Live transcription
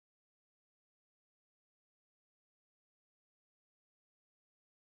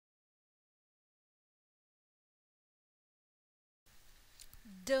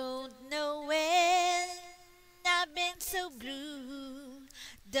Don't know when I've been so blue.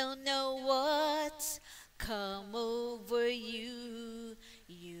 Don't know what's come over you.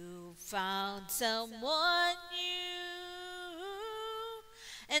 You found someone new.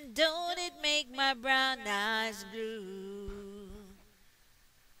 And don't it make my brown eyes blue?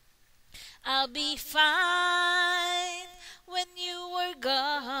 I'll be fine when you were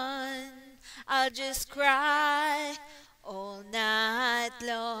gone. I'll just cry all night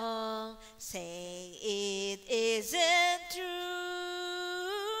long. Say it isn't true.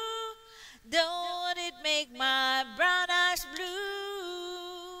 Don't it make my brown eyes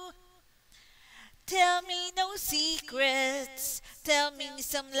blue? Tell me no secrets, tell me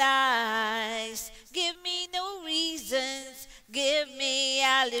some lies. Give me no reasons, give me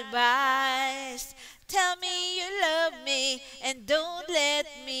alibis. Tell me you love me and don't let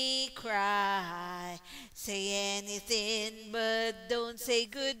me cry. Say anything but don't say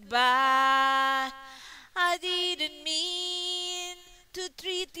goodbye. I didn't mean to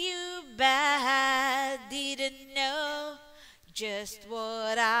treat you bad, didn't know just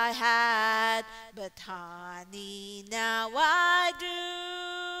what I had, but honey, now I do.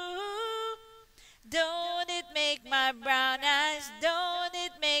 Don't it make my brown eyes, don't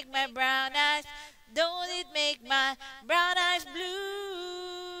it make my brown eyes, don't it make my brown eyes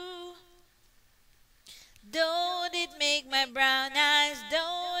blue? Don't it make my brown eyes,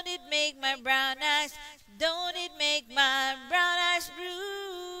 don't it make my brown eyes, don't it make my brown